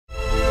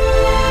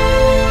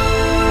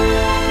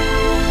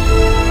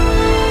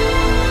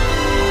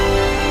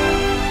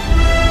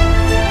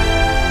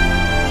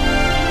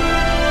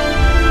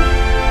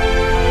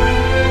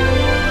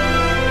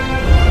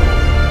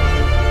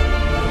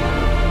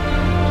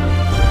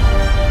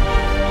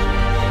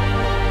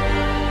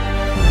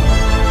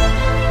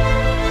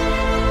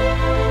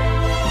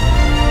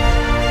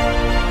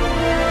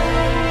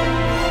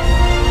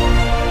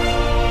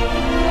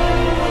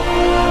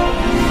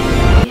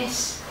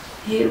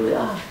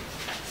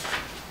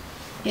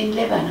In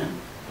Lebanon,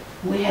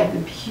 we have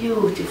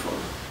beautiful.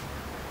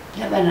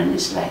 Lebanon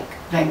is like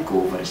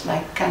Vancouver, is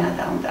like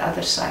Canada on the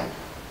other side.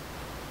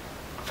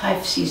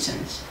 5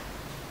 seasons.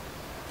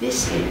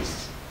 This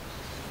is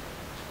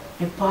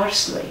a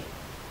parsley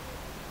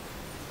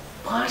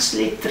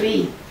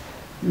tree,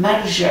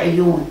 مرج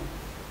عيون.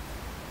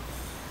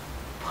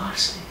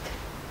 Parsley.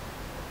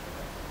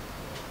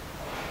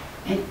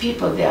 And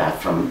people, they are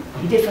from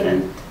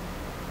different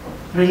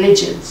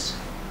religions.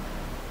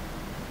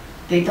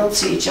 They don't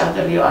see each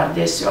other, you are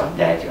this, you are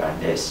that, you are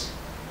this.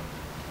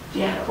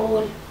 They are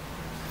all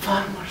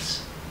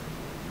farmers.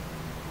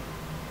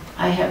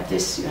 I have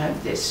this, you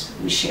have this,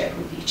 we share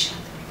with each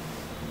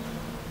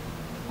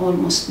other.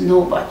 Almost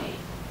nobody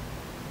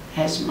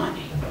has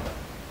money.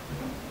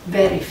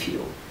 Very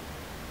few.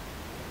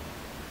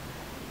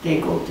 They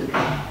go to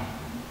the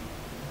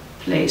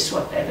place,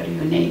 whatever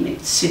you name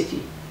it,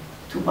 city,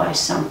 to buy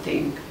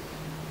something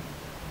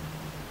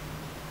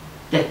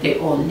that they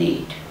all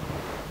need.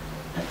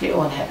 But they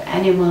all have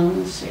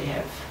animals, they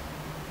have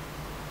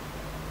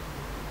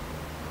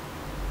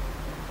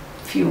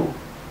few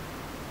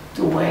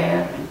to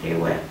wear, and they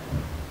wear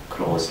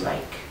clothes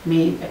like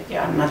me, but they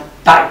are not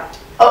tight.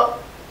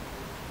 Oh!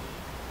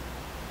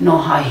 No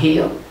high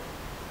heel.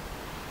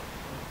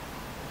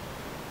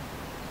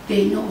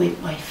 They know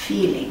it by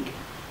feeling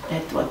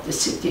that what the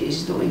city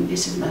is doing,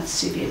 this is not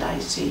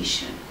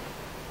civilization.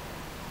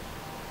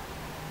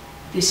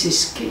 This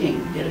is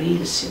killing the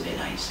real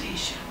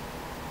civilization.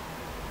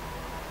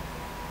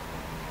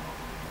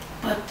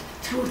 But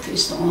truth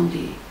is the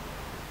only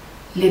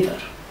liver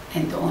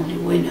and the only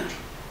winner.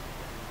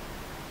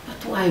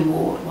 But why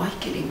war? Why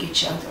killing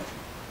each other?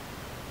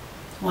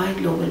 Why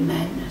global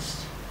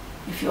madness?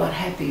 If you are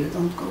happy, you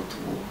don't go to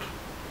war.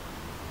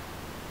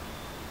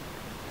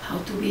 How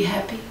to be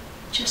happy?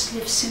 Just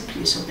live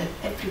simply so that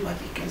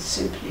everybody can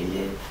simply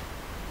live.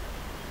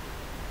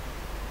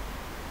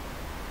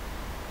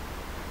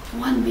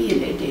 1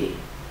 meal a day.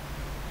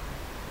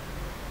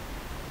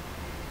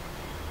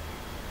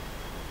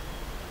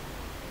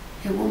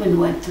 A woman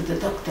went to the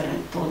doctor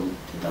and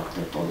the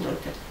doctor told her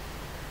that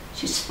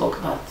she spoke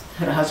about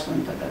her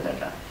husband, blah, blah, blah,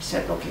 blah. He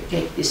said, okay,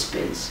 take these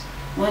pills.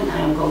 When I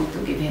am going to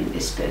give him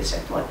these pills,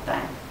 at what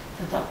time?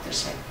 The doctor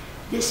said,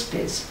 these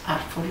pills are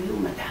for you,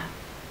 madam,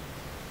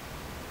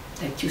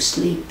 that you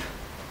sleep,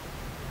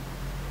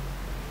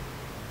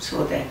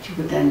 so that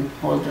you then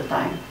all the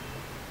time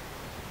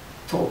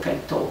talk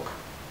and talk.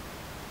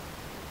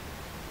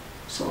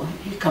 So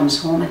he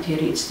comes home and he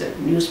reads the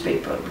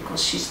newspaper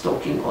because she's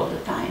talking all the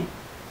time.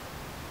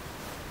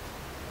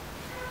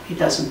 He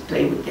doesn't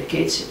play with the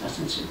kids, he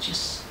doesn't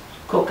just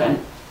cook and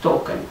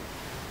talk and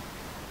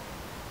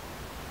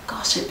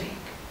gossiping,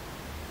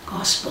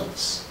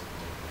 gospels,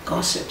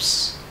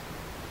 gossips,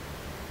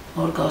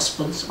 or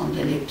gospels on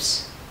the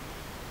lips.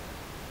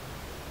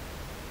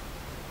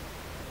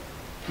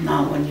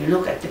 Now when you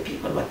look at the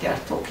people, what they are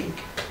talking,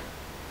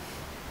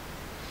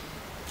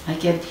 I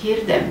can't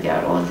hear them, they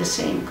are all the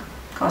same,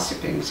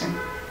 gossiping. And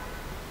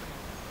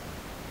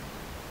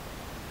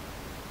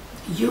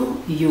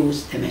you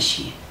use the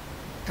machine.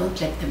 Don't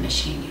let the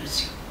machine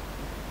use you.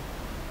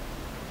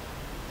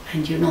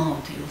 And you know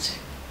how to use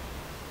it.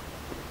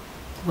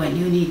 When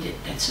you need it,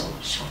 that's all,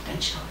 short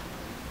and sharp.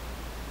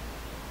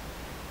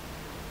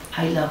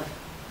 I love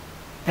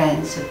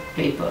pens and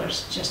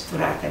papers, just to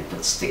write and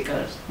put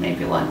stickers.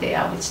 Maybe one day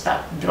I will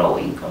start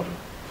drawing, or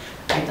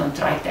I don't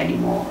write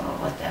anymore, or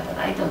whatever,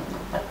 I don't know.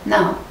 But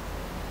now,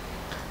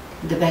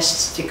 the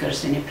best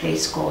stickers in a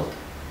place called,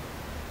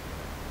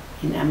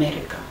 in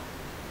America.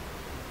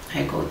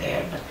 I go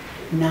there, but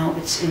now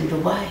it's in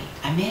Dubai.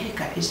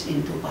 America is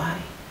in Dubai.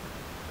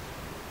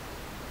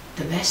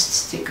 The best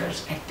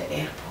stickers at the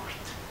airport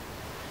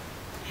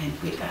and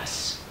with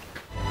us.